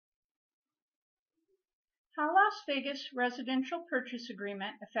How Las Vegas Residential Purchase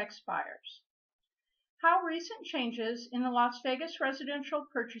Agreement Affects Buyers. How recent changes in the Las Vegas Residential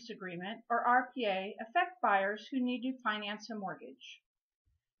Purchase Agreement, or RPA, affect buyers who need to finance a mortgage.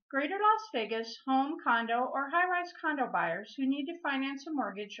 Greater Las Vegas home, condo, or high-rise condo buyers who need to finance a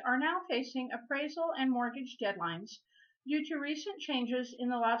mortgage are now facing appraisal and mortgage deadlines due to recent changes in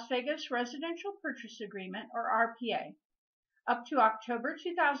the Las Vegas Residential Purchase Agreement, or RPA. Up to October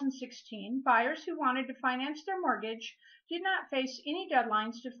 2016, buyers who wanted to finance their mortgage did not face any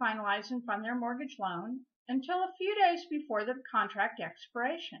deadlines to finalize and fund their mortgage loan until a few days before the contract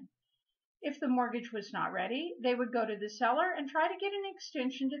expiration. If the mortgage was not ready, they would go to the seller and try to get an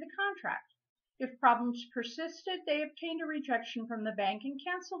extension to the contract. If problems persisted, they obtained a rejection from the bank and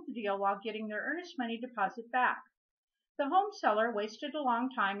canceled the deal while getting their earnest money deposit back. The home seller wasted a long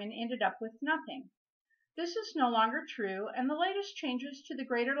time and ended up with nothing. This is no longer true, and the latest changes to the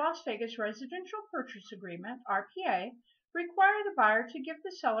Greater Las Vegas Residential Purchase Agreement, RPA, require the buyer to give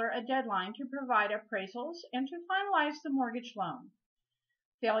the seller a deadline to provide appraisals and to finalize the mortgage loan.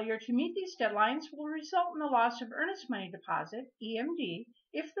 Failure to meet these deadlines will result in the loss of earnest money deposit, EMD,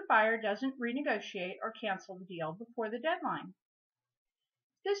 if the buyer doesn't renegotiate or cancel the deal before the deadline.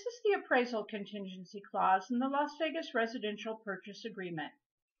 This is the appraisal contingency clause in the Las Vegas Residential Purchase Agreement.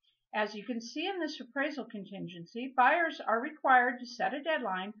 As you can see in this appraisal contingency, buyers are required to set a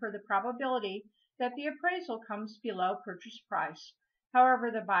deadline for the probability that the appraisal comes below purchase price.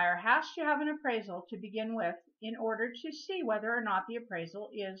 However, the buyer has to have an appraisal to begin with in order to see whether or not the appraisal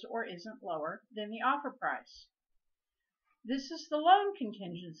is or isn't lower than the offer price. This is the loan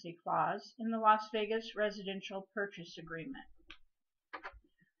contingency clause in the Las Vegas Residential Purchase Agreement.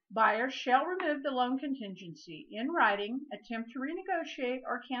 Buyers shall remove the loan contingency in writing, attempt to renegotiate,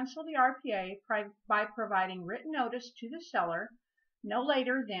 or cancel the RPA by providing written notice to the seller no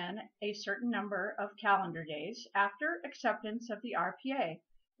later than a certain number of calendar days after acceptance of the RPA,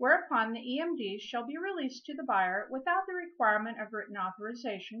 whereupon the EMD shall be released to the buyer without the requirement of written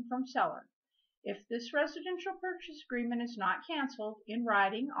authorization from seller. If this residential purchase agreement is not canceled in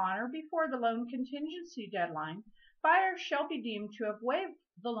writing on or before the loan contingency deadline, buyers shall be deemed to have waived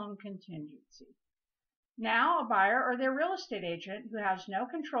the loan contingency. Now, a buyer or their real estate agent who has no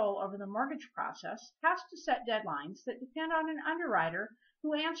control over the mortgage process has to set deadlines that depend on an underwriter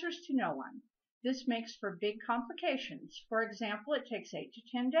who answers to no one. This makes for big complications. For example, it takes 8 to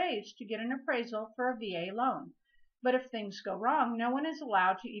 10 days to get an appraisal for a VA loan. But if things go wrong, no one is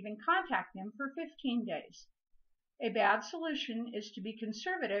allowed to even contact them for 15 days. A bad solution is to be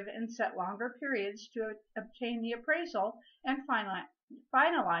conservative and set longer periods to obtain the appraisal and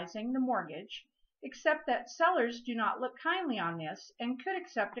finalizing the mortgage, except that sellers do not look kindly on this and could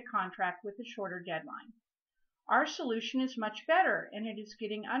accept a contract with a shorter deadline. Our solution is much better, and it is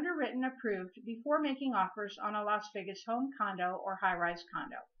getting underwritten approved before making offers on a Las Vegas home, condo, or high-rise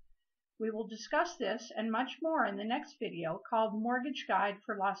condo. We will discuss this and much more in the next video called Mortgage Guide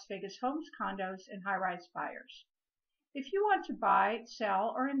for Las Vegas Homes, Condos, and High-Rise Buyers. If you want to buy,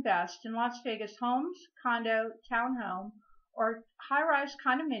 sell, or invest in Las Vegas homes, condo, townhome, or high-rise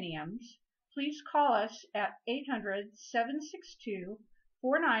condominiums, please call us at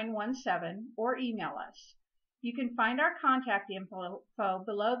 800-762-4917 or email us. You can find our contact info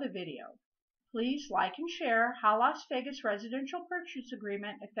below the video. Please like and share How Las Vegas Residential Purchase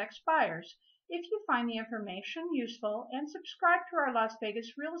Agreement Affects Buyers if you find the information useful, and subscribe to our Las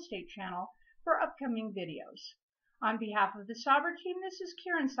Vegas Real Estate channel for upcoming videos. On behalf of the Saber team, this is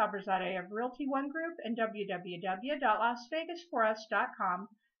Karen Saberzadeh of Realty One Group and www.lasvegasforus.com,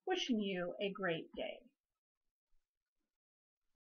 wishing you a great day.